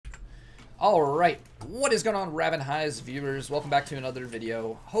Alright, what is going on, Raven Highs viewers? Welcome back to another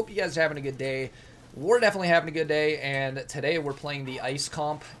video. Hope you guys are having a good day. We're definitely having a good day, and today we're playing the ice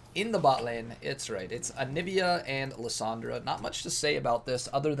comp in the bot lane. It's right, it's Anivia and Lissandra. Not much to say about this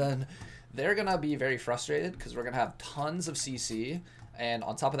other than they're going to be very frustrated because we're going to have tons of CC, and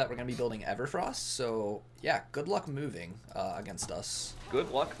on top of that we're going to be building Everfrost. So yeah, good luck moving against us.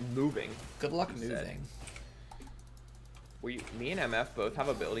 Good luck moving. Good luck moving. Me and MF both have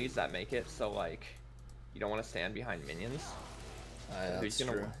abilities that make it so like you don't want to stand behind minions. Who's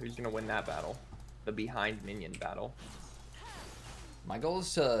gonna win that battle? The behind minion battle. My goal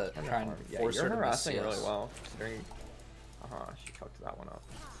is to try and force her to harassing really well. Considering, she cooked that one up.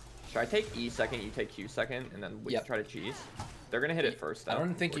 Should I take E second? You take Q second, and then we can try to cheese. They're gonna hit it first. Though, I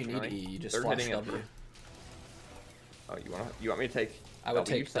don't think you need E. You just flash W. Oh, you want me to take? I would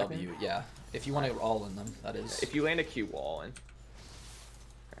take W. Yeah. If you want to all in them, that is. If you land a Q wall in.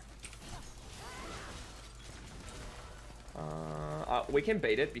 Okay. We can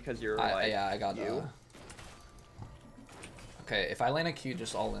bait it because you're like. Yeah, I got you. Okay, if I land a Q,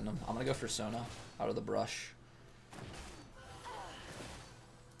 just all in them. I'm gonna go for Sona out of the brush.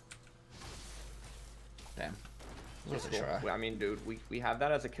 Damn. What's the try? I mean, dude, we have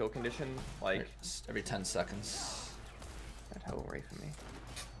that as a kill condition, like every 10 seconds. That hell away from me.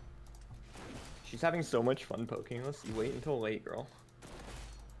 She's having so much fun poking us. You wait until late, girl.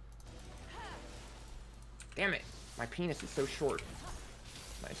 Damn it! My penis is so short.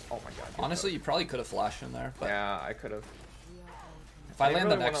 Nice. Oh my god. Honestly, you probably could have flashed in there. But yeah, I could have. If I land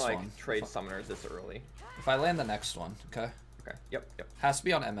the next one, like, trade summoners this early. If I land the next one, okay. Okay. Yep. Has to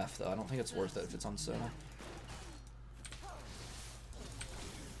be on MF though. I don't think it's worth it if it's on Sona.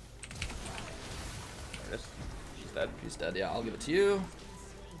 There it is. She's dead. She's dead. Yeah, I'll give it to you.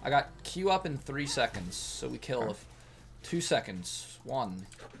 I got Q up in 3 seconds, so we kill 2 seconds. 1.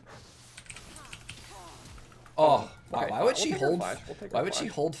 Oh, wow. Why would she hold? Why would she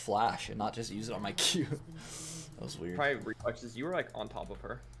hold flash and not just use it on my Q? That was weird. Probably reflexes. You were like on top of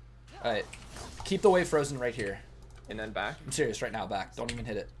her. All right, keep the wave frozen right here. And then back. I'm serious right now. Back. Don't even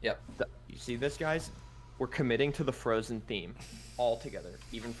hit it. Yep. You see this, guys? We're committing to the frozen theme all together,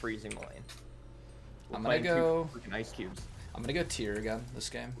 even freezing the lane. I'm gonna go ice cubes. I'm gonna go tier again this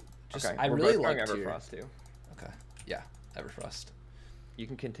game. Just, okay, I really like Everfrost too. Okay, yeah, Everfrost. You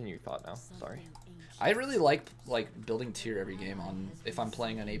can continue thought now. Sorry. I really like building tier every game on if I'm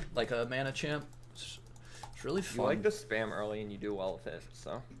playing a mana champ. It's really fun. You like the spam early and you do well with it,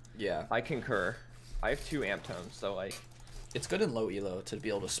 so yeah. I concur. I have 2 amp tones, so like it's good in low elo to be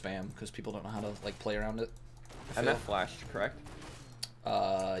able to spam because people don't know how to like play around it. And that flashed, correct?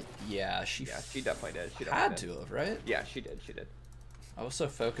 Yeah, she definitely did. She had to have, right? Yeah, she did. I was so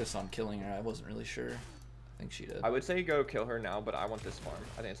focused on killing her, I wasn't really sure. I think she did. I would say go kill her now, but I want this farm.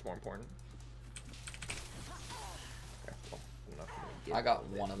 I think it's more important. Okay, well, I got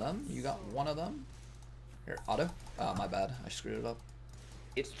one of them. You got one of them. Here, auto. My bad. I screwed it up.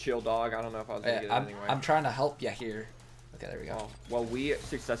 It's chill, dog. I don't know if I was gonna get anything right. I'm trying to help you here. Okay, there we go. Well, we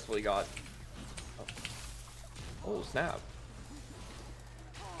successfully got. Oh snap.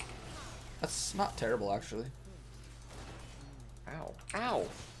 That's not terrible, actually. Ow. Ow!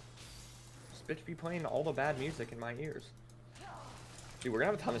 This bitch be playing all the bad music in my ears. Dude, we're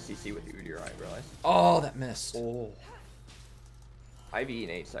gonna have a ton of CC with you, you're right, realize. Oh, that missed. Oh. IV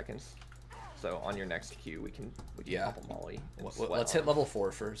in 8 seconds. So on your next Q, we can pop a molly. Let's hit level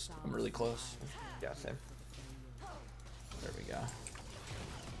 4 first. I'm really close. Yeah, same. There we go.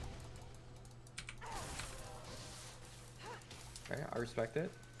 Okay, I respect it.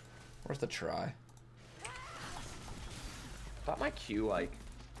 Worth a try. Thought my Q like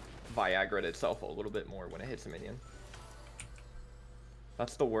Viagra'd itself a little bit more when it hits a minion.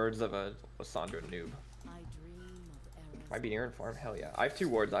 That's the words of a Lissandra noob. Am I being here in farm? Hell yeah. I have 2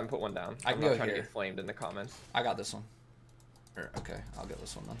 wards. I'm put one down. I'm not trying to get flamed in the comments. I got this one. Okay, I'll get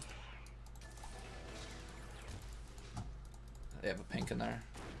this one then. They have a pink in there.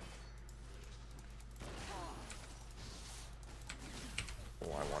 Oh,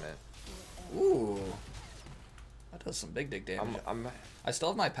 I want it. Ooh. That does some big damage. I still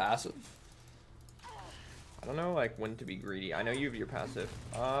have my passive. I don't know like when to be greedy. I know you have your passive.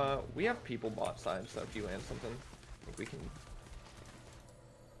 We have people bot side, so if you land something, I think we can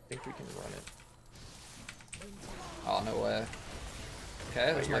run it. Oh, no way.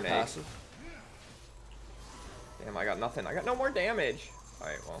 Okay, there's my passive. Damn, I got nothing. I got no more damage.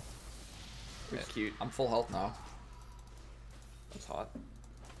 Alright, well. It's cute. I'm full health now. That's hot.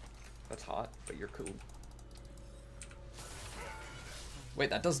 That's hot, but you're cool. Wait,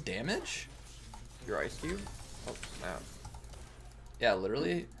 that does damage? Your ice cube? Oh, snap. Yeah,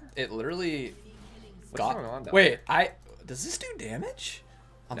 literally. It literally What's going on, though? Wait, does this do damage?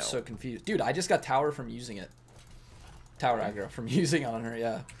 I'm No. so confused. Dude, I just got tower from using it. Tower aggro from using on her,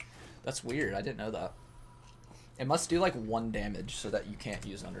 yeah. That's weird. I didn't know that. It must do like 1 damage so that you can't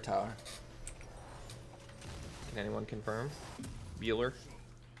use under tower. Can anyone confirm? Bueller?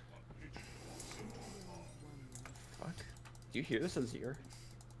 Fuck. Do you hear this Azir?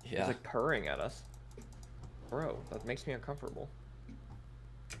 Yeah. He's like purring at us. Bro, that makes me uncomfortable.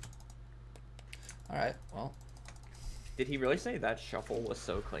 Alright, well. Did he really say that shuffle was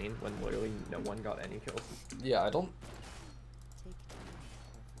so clean when literally no one got any kills? Yeah, I don't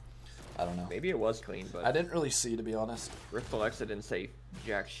know. Maybe it was clean, but I didn't really see, to be honest. Rift Alexa didn't say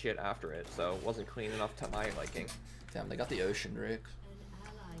jack shit after it, so it wasn't clean enough to my liking. Damn, they got the ocean Drake.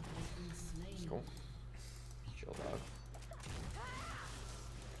 Cool. Chill, dog.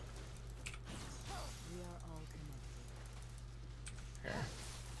 Here.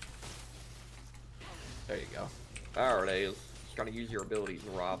 There you go. There it is. Just gotta use your abilities,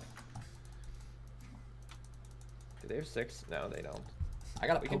 Rob. Do they have 6? No, they don't. I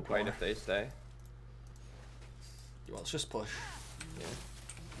got a We can fight if they stay. Well, let's just push. Yeah.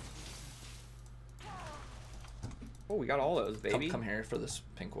 Oh, we got all those, baby. Come here for this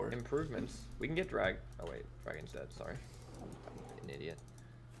pink ward. Improvements. We can get drag. Oh wait, dragon's dead. Sorry, I'm an idiot.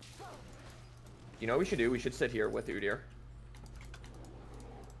 You know what we should do? We should sit here with Udyr.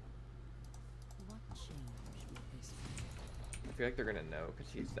 I feel like they're gonna know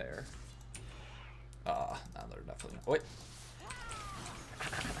because he's there. Now they're definitely. Oh, wait.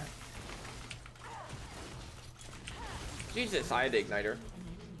 Jesus, I had Igniter.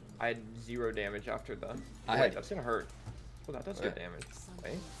 I had 0 damage after the. Wait, that's gonna hurt. Oh, that does good damage.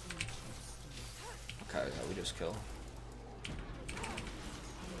 Wait. Okay, yeah, we just kill.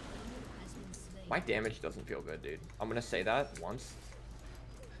 My damage doesn't feel good, dude. I'm gonna say that once.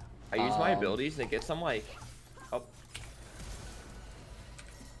 I use my abilities and it gets them like up.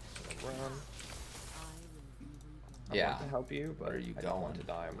 Run. I want to help you, but I don't want to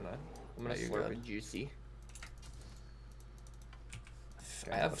die. I'm gonna slurp a juicy.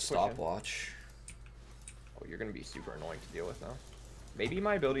 I have stopwatch. Oh, you're gonna be super annoying to deal with now. Maybe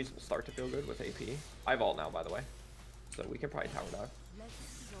my abilities will start to feel good with AP. I have ult now, by the way, so we can probably tower dive.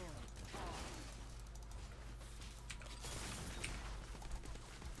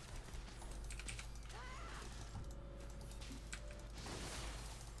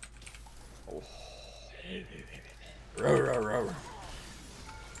 Oh. Row.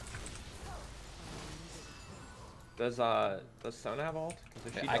 Does Sona have ult?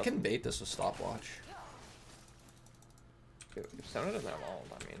 Okay, I can bait this with stopwatch. If Sona doesn't have ult,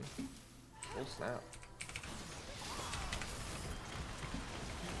 I mean, full snap.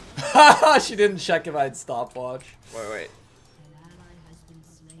 She didn't check if I had stopwatch. Wait.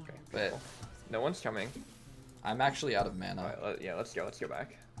 Okay, cool. No one's coming. I'm actually out of mana. Alright, yeah, let's go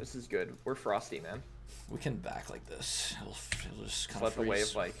back. This is good. We're frosty, man. We can back like this. It'll just kind Let of the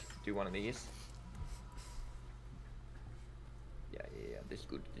wave, like, do one of these. Yeah. This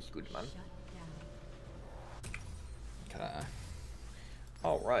good, man. Okay.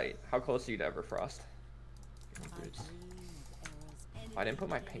 Alright, how close are you to Everfrost? I didn't put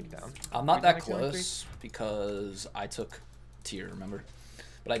my pink down. I'm not that close because I took tier, remember?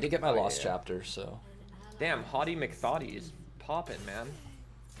 But I did get my lost chapter, so. Damn, Hottie McThottie is popping, man.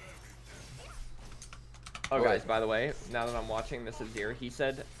 Oh, guys, by the way, now that I'm watching this Azir, he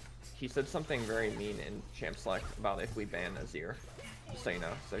said something very mean in Champ Select about if we ban Azir. Just so you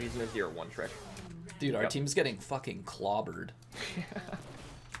know. So he's an Azir one trick. Dude, our team's getting fucking clobbered.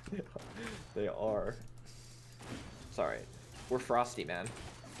 They are. Sorry. We're frosty, man.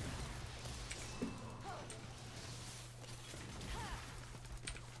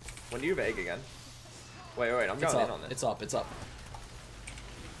 When do you have egg again? Wait, I'm going in on this. It's up.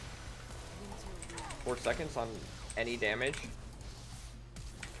 4 seconds on any damage.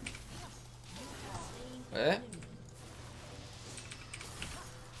 Eh?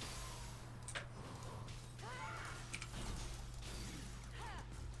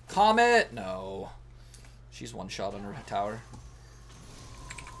 Comet? No. She's one shot on her tower.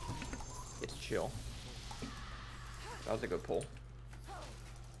 It's chill. That was a good pull.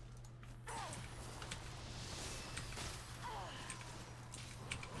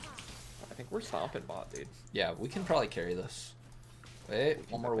 I think we're stomping bot, dude. Yeah, we can probably carry this. Wait,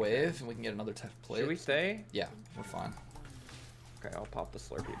 one more wave and we can get another plate. Should we stay? Yeah, we're fine. Okay, I'll pop the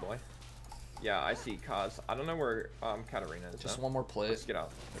Slurpee boy. Yeah, I see Kaz. I don't know where Katarina is. Just one more plate. Let's get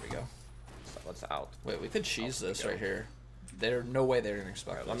out. There we go. So let's out. Wait, we could cheese this right here. There's no way they're gonna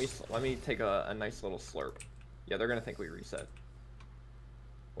expect Right, this. let me take a nice little slurp. Yeah, they're gonna think we reset.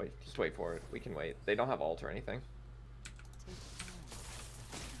 Wait, just wait for it. We can wait. They don't have ult or anything.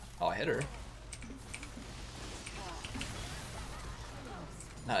 Oh, I hit her.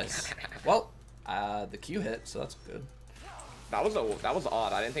 Nice. Well, the Q hit, so that's good. That was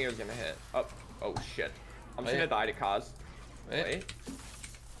odd. I didn't think it was gonna hit. Oh shit. I'm just gonna die to Kaz. Wait.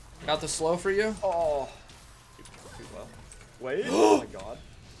 Got the slow for you. Oh. Too low. Wait. Oh my god.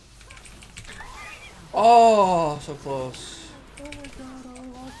 Oh, so close. Oh my god, I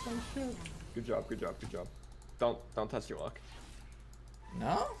lost my shit. Good job, good job, good job. Don't test your luck.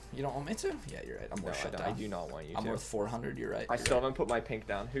 No? You don't want me to? Yeah, you're right. I'm worth shut down. I do not want you to. I'm worth 400, you're right. I still haven't put my pink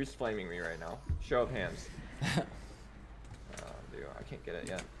down. Who's flaming me right now? Show of hands. Dude, I can't get it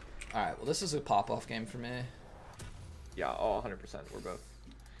yet. Alright, well this is a pop-off game for me. Yeah, oh, 100%. We're both.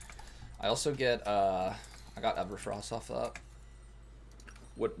 I also get, I got Everfrost off that.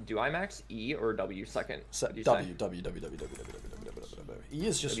 What, do I max E or W second? W. E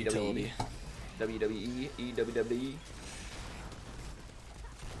is just utility. WWE, EWWE.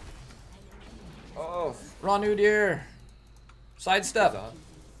 Oh. Ranu dear. Sidestep.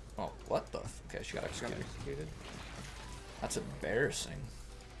 Oh, what the? Okay, she got executed. That's embarrassing.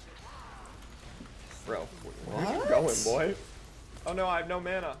 Bro, where are you going, boy? Oh no, I have no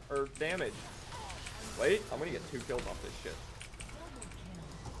mana or damage. Wait, I'm gonna get 2 kills off this shit.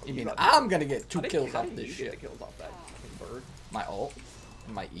 You mean I'm gonna get 2 kills off this shit? Get kills off that bird? My ult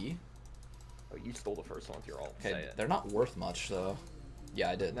and my E. Oh, you stole the first one with your ult. Okay, they're not worth much though. Yeah,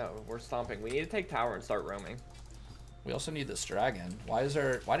 I did. No, we're stomping. We need to take tower and start roaming. We also need this dragon. Why is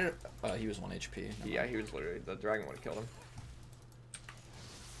there? Why did? He was 1 HP. Yeah, he was literally. The dragon would have killed him.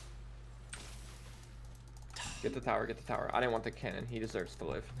 Get the tower. Get the tower. I didn't want the cannon. He deserves to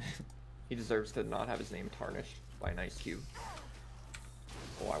live. He deserves to not have his name tarnished by an ice cube.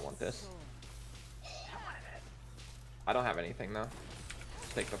 Oh, I want this. Oh, I wanted it. I don't have anything though.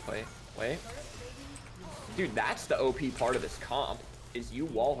 Let's take the plate. Wait. Dude, that's the OP part of this comp. Is you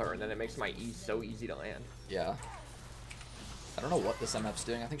wall her and then it makes my E so easy to land. Yeah. I don't know what this MF's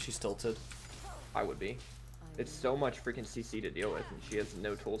doing. I think she's tilted. I would be. It's so much freaking CC to deal with, and she has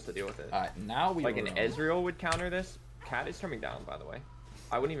no tools to deal with it. Alright, now we like an Ezreal would counter this. Cat is coming down, by the way.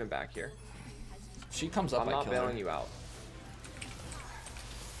 I wouldn't even back here. She comes up. I'm not bailing you out.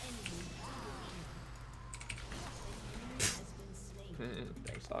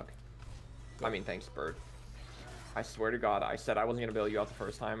 Thanks, dog. I mean, thanks, bird. I swear to God, I said I wasn't gonna bail you out the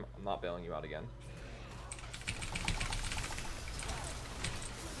first time. I'm not bailing you out again.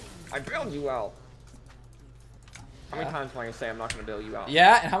 I bailed you out. How many times am I gonna say I'm not gonna bail you out?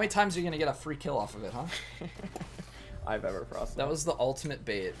 Yeah, and how many times are you gonna get a free kill off of it, huh? I've ever frosted. That was the ultimate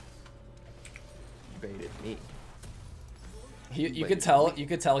bait. Baited me. You could tell. You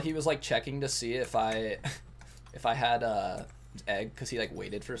could tell he was like checking to see if I had egg, because he like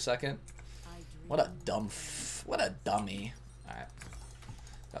waited for a second. What a what a dummy. All right.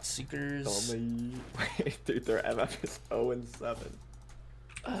 Got seekers. Dummy. Dude, their MF is 0-7.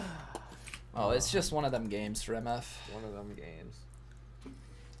 Oh, it's just one of them games for MF. One of them games.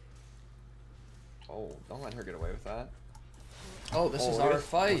 Oh, don't let her get away with that. Oh, this is our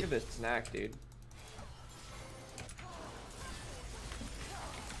fight. Look at this snack, dude.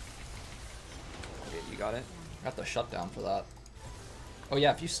 Okay, you got it? Got the shutdown for that. Oh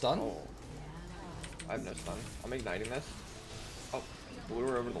yeah, if you stun. Oh. I have no stun. I'm igniting this. Oh, blew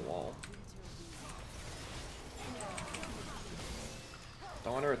her over the wall.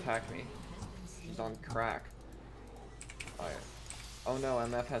 Don't let her attack me. She's on crack. Alright. Oh no,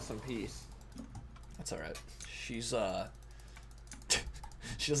 MF has some peace. That's alright. She's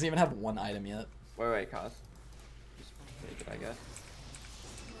she doesn't even have one item yet. Wait, Kaz. Just take it, I guess.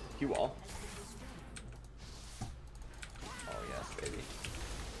 Q wall. Oh yes, baby.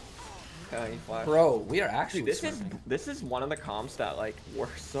 Okay, flash. Bro, we are actually. Dude, this is one of the comps that like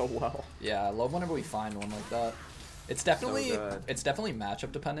works so well. Yeah, I love whenever we find one like that. It's definitely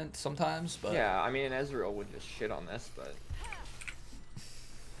matchup dependent sometimes, but yeah, I mean Ezreal would just shit on this, but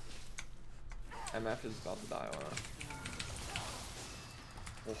MF is about to die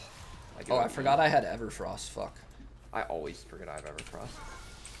on a... I forgot I had Everfrost. Fuck. I always forget I have Everfrost.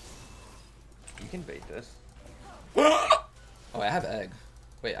 You can bait this. Oh, I have egg.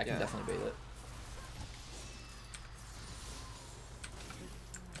 Wait, I can definitely bait it.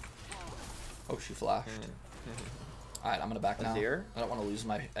 Oh, she flashed. Alright, I'm gonna back now. Azir? I don't want to lose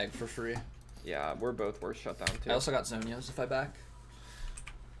my egg for free. Yeah, we're both worth shut down too. I also got Zonia's if I back.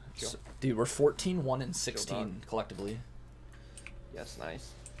 So, dude, we're 14, 1, and 16 collectively. Yes, nice.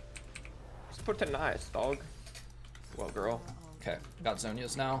 Just put it nice, dog. Well, girl. Okay, got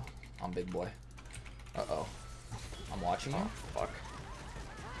Zonia's now. I'm big boy. Uh-oh. I'm watching you. Fuck.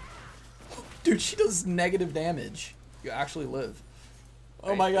 Dude, she does negative damage. You actually live. Oh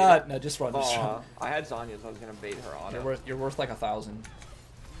Wait, my god. No, just run. Just run. I had Zonya's. I was gonna bait her auto. You're worth like 1,000.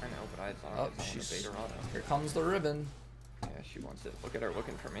 I know, but I had Zonya's. Oh, I want to bait her auto. Here comes the ribbon. Yeah, she wants it. Look at her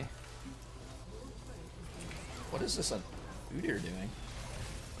looking for me. What is this Udyr doing?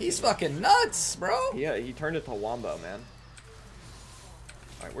 He's fucking nuts, bro. Yeah, he turned it to Wombo, man.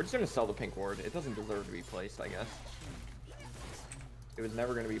 Alright, we're just gonna sell the pink ward. It doesn't deserve to be placed, I guess. It was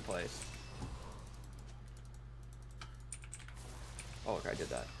never gonna be placed. Oh, look, I did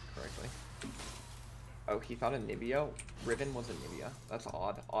that correctly. Oh, he thought Anivia ribbon was Anivia. That's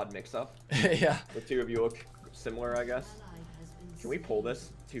odd. Odd mix-up. Yeah. The two of you look similar, I guess. Can we pull this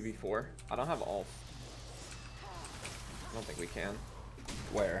 2v4? I don't have ult. I don't think we can.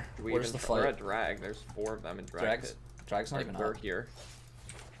 Where? We Where's the fight? We're at drag. There's 4 of them in drag. Drag's not even We're up. here.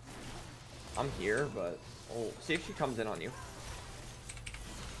 I'm here, but oh, see if she comes in on you.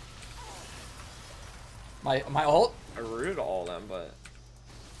 My ult? I rooted all of them, but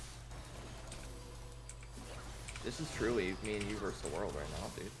this is truly me and you versus the world right now,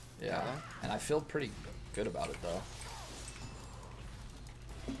 dude. Yeah. And I feel pretty good about it though.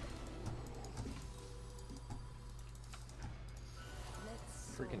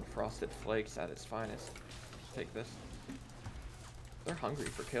 Freaking Frosted Flakes at its finest. Take this. They're hungry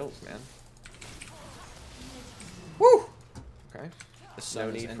for kills, man. Woo! Okay. This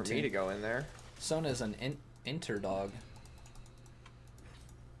No need for me to go in there. Sona's an interdog.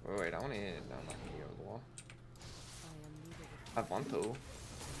 Wait, I want to. No, I'm not gonna go to the wall. I want to.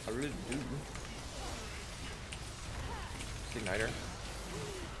 I really do. Igniter.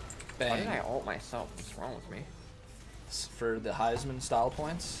 Bang. Why did I ult myself? What's wrong with me? For the Heisman style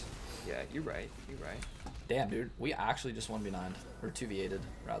points. Yeah, you're right. You're right. Damn, dude. We actually just 1v9'd. Or 2v8'd,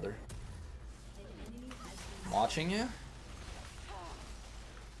 rather. I'm watching you.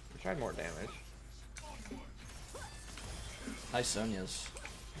 We tried more damage. Nice Sonya's.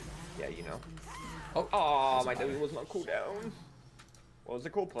 Yeah, you know. Oh, My W wasn't on cooldown. Well, it was a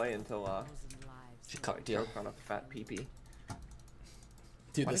cool play until she cucked you. choked on a fat peepee.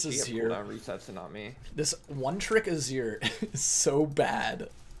 Dude, Why this did she is get here. cooldown resets and not me. This one trick Azir is so bad.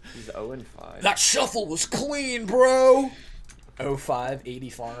 He's 0-5. That shuffle was clean, bro. 0-5, 80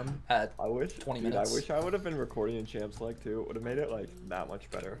 farm at I wish 20 minutes. I wish I would have been recording in Champs Select too. It would have made it like that much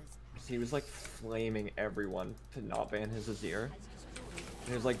better. Cause he was like flaming everyone to not ban his Azir. And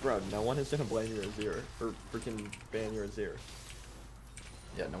he was like, bro, no one is gonna blame your Azir or freaking ban your Azir.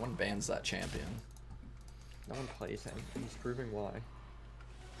 Yeah, no one bans that champion. No one plays him. He's proving why.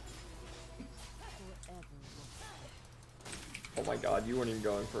 Oh my god, you weren't even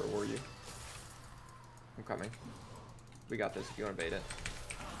going for it, were you? I'm coming. We got this if you want to bait it.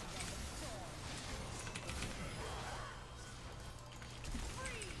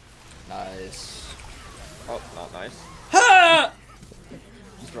 Nice. Oh, not nice. Ha!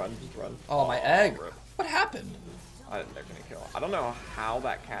 Just run, just run. Oh, my egg. Rip. What happened? They're gonna kill. I don't know how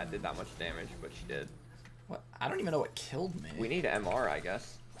that cat did that much damage, but she did. What? I don't even know what killed me. We need MR, I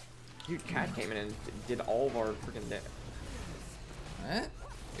guess. Dude, cat came in and did all of our freaking damage. What?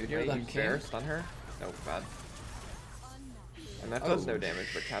 Dude, Wait, you're you dare stun her? No, bad. And that does no damage,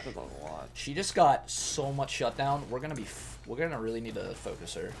 but cat does a lot. She just got so much shutdown. We're gonna really need to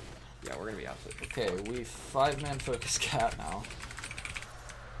focus her. Yeah, we're gonna be absolutely. Okay, we 5-man focus cat now.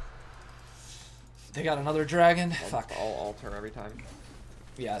 They got another dragon. Fuck. I'll alter every time.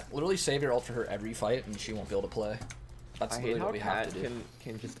 Yeah, literally save your ult for her every fight, and she won't be able to play. That's I literally hate how what we have to do. cat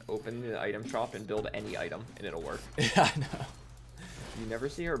can just open the item shop and build any item, and it'll work. Yeah, I know. You never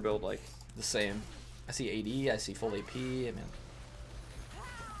see her build like The same. I see AD. I see full AP. I mean,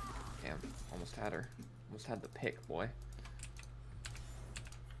 damn, almost had her. Almost had the pick, boy.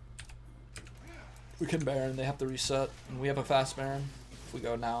 we can Baron. They have to reset, and we have a fast Baron. If we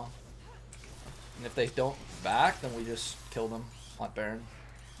go now, and if they don't back, then we just kill them on Baron.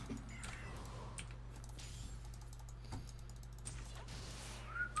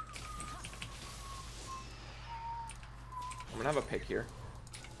 I'm gonna have a pick here.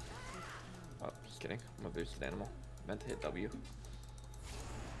 Oh, just kidding. I'm a boosted animal. Meant to hit W.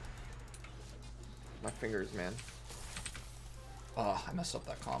 My fingers, man. Oh, I messed up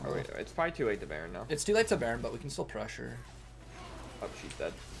that combo. Oh wait, it's probably too late to Baron now. It's too late to Baron, but we can still pressure. Oh, she's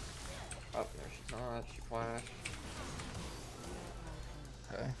dead. Oh, no, she's not. She flashed.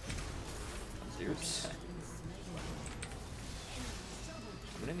 Okay. Oops.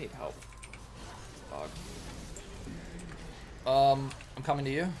 I'm gonna need help. Dog. I'm coming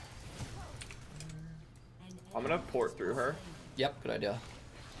to you. I'm gonna port through her Yep, good idea.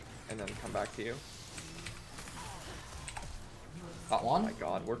 and then come back to you. Got Oh one. my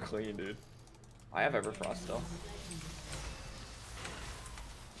god, we're clean, dude. I have Everfrost still.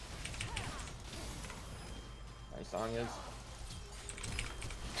 Nice Anya's.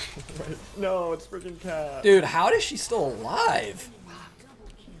 No, it's freaking Cat. Dude, how is she still alive?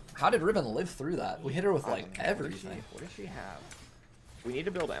 How did Ribbon live through that? We hit her with like everything. What does she have? We need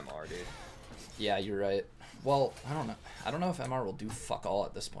to build MR, dude. Yeah, you're right. Well, I don't know. I don't know if MR will do fuck all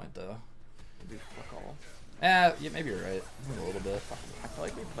at this point though. Do fuck all. Yeah, maybe you're right. A little bit. I feel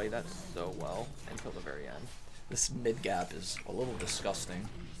like we played that so well until the very end. This mid gap is a little disgusting.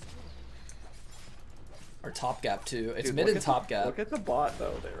 Our top gap too. It's Dude, mid and top gap. Look at the bot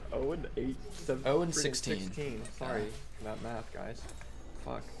though. They're 0 and 8, 7, 0 and 16. 16. Sorry, for that math, guys.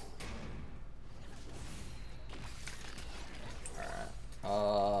 Fuck.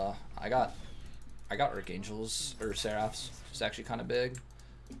 Alright. I got Archangels or Seraphs. It's actually kind of big.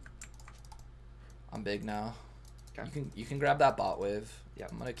 I'm big now. Okay. You can grab that bot wave. Yeah.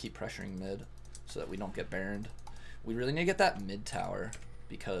 I'm gonna keep pressuring mid so that we don't get baroned. We really need to get that mid tower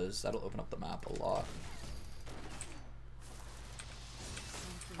because that'll open up the map a lot.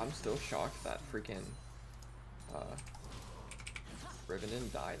 I'm still shocked that freaking Riven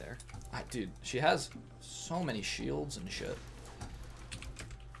didn't die there. Dude, she has so many shields and shit.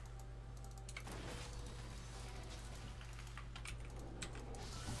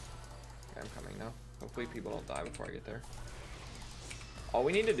 Okay, I'm coming now. Hopefully people don't die before I get there. All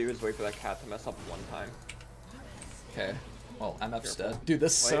we need to do is wait for that Cat to mess up one time. Okay. Well, MF's Careful. dead. Dude,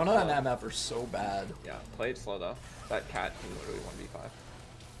 this Play it Sona slow. and MF are so bad. Yeah, play it slow though. That Cat can literally 1v5.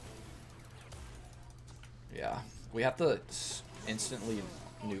 Yeah. We have to instantly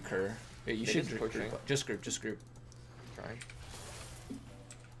nuke her. Yeah, you They should just group, pushing. just group, just group. Trying.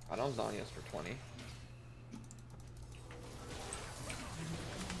 I don't Zanya's for 20.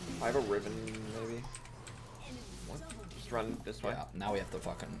 I have a Riven, maybe. What? Just run this way. Yeah, now we have to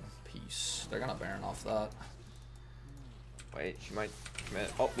fucking piece. They're gonna Baron off that. Wait, she might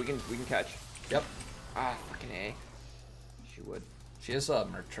commit. Oh, we can catch. Yep. Ah, fucking A. She would. She has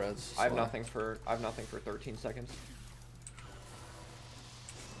Merc Treads. I have so- nothing for 13 seconds.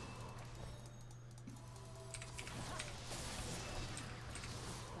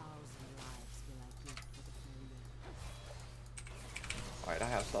 Alright, I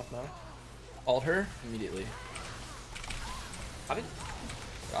have stuff now. Ult her immediately. How did...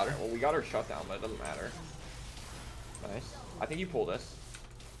 Got her. Well, we got her shut down, but it doesn't matter. Nice. I think you pull this.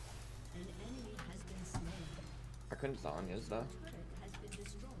 I couldn't Zanya's though.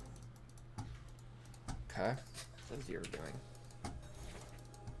 Okay. What's Zero doing?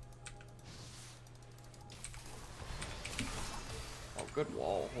 Oh, good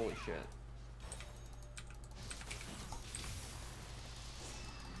wall. Holy shit.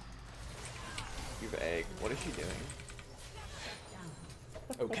 You have egg. What is she doing?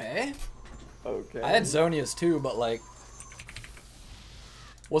 Okay. Okay. I had Zonia's too, but like,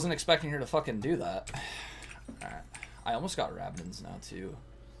 wasn't expecting her to fucking do that. Alright. I almost got Rabdens now too.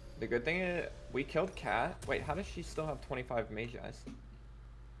 The good thing is we killed Cat. Wait, how does she still have 25 mage eyes?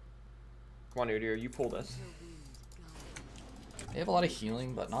 Come on, Udyr, you pull this. They have a lot of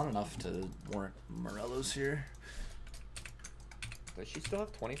healing, but not enough to warrant Morello's here. Does she still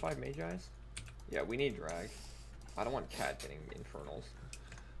have 25 mage eyes? Yeah, we need drag. I don't want Cat getting infernals.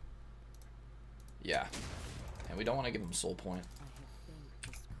 Yeah. And we don't want to give him soul point.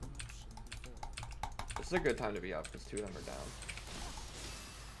 This is a good time to be up because 2 of them are down.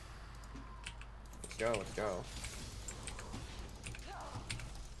 Let's go, let's go.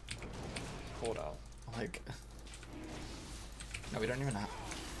 Pull it out. Like, no, we don't even have.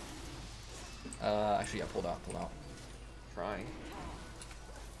 Actually, yeah, pulled out, pulled out. Trying.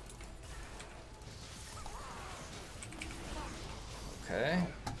 Okay.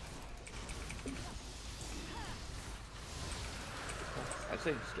 I'd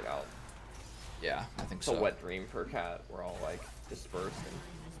say just get out. Yeah, I think It's so. a wet dream for a Cat. We're all like dispersed and.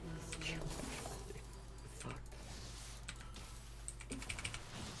 Fuck.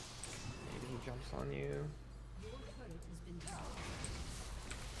 Maybe he jumps on you.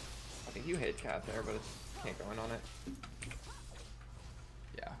 I think you hit Cat there, but it's can't go in on it.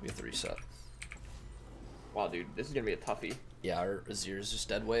 Yeah, we have to reset. Wow, dude, this is gonna be a toughie. Yeah, our Azir is just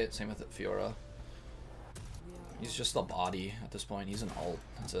dead weight. Same with Fiora. He's just a body at this point. He's an ult.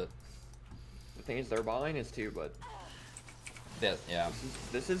 That's it. The thing is, their bot lane is too, but Yeah.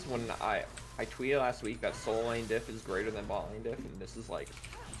 this is when I tweeted last week that soul lane diff is greater than bot lane diff, and this is like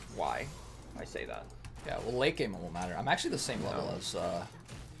why I say that. Yeah, well, late game it won't matter. I'm actually the same level No. as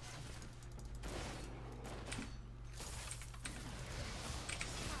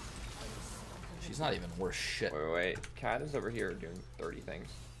she's not even worth shit. Wait. Cat is over here doing 30 things.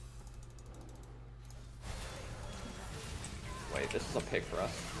 wait, this is a pick for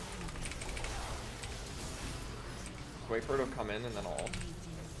us. Just wait for it to come in and then I'll...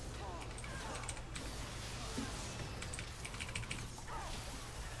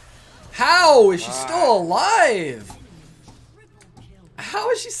 How is she still alive? How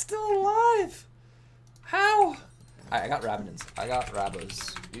is she still alive? How? Alright, I got Rabadons. I got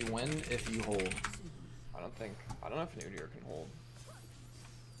Rabos. You win if you hold. I don't know if Nudier can hold.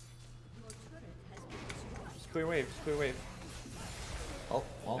 Just clear wave, just clear wave. Oh,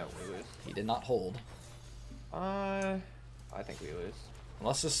 well, No, we lose. he did not hold. I think we lose.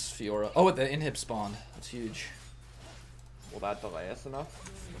 Unless this Fiora... Oh, with the inhib spawn. That's huge. Will that delay us enough?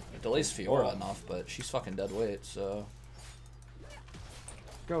 It delays Fiora enough, but she's fucking dead weight, so...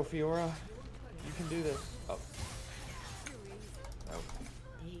 Go, Fiora. You can do this. Oh. Nope.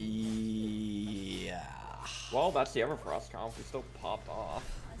 Yeah. Well, that's the Everfrost comp. We still popped off.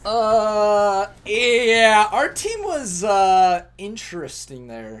 Yeah. Our team was, interesting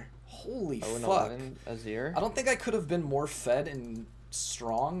there. Holy fuck. Azir. I don't think I could have been more fed and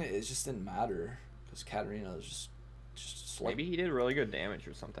strong. It just didn't matter. Because Katarina was just like... Maybe he did really good damage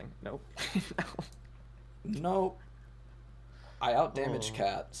or something. Nope. Nope. I outdamaged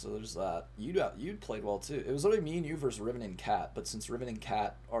Cat, so there's that. You'd played well too. It was literally me and you versus Riven and Cat, but since Riven and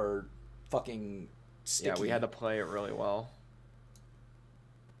Cat are fucking sticky... Yeah, we had to play it really well.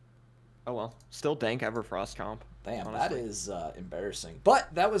 Oh well. Still dank Everfrost comp. Damn, honestly. that is embarrassing.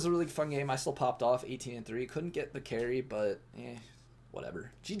 But that was a really fun game. I still popped off 18-3. Couldn't get the carry, but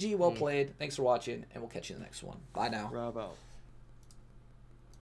whatever. GG, well played. Thanks for watching, and we'll catch you in the next one. Bye now. Rob out.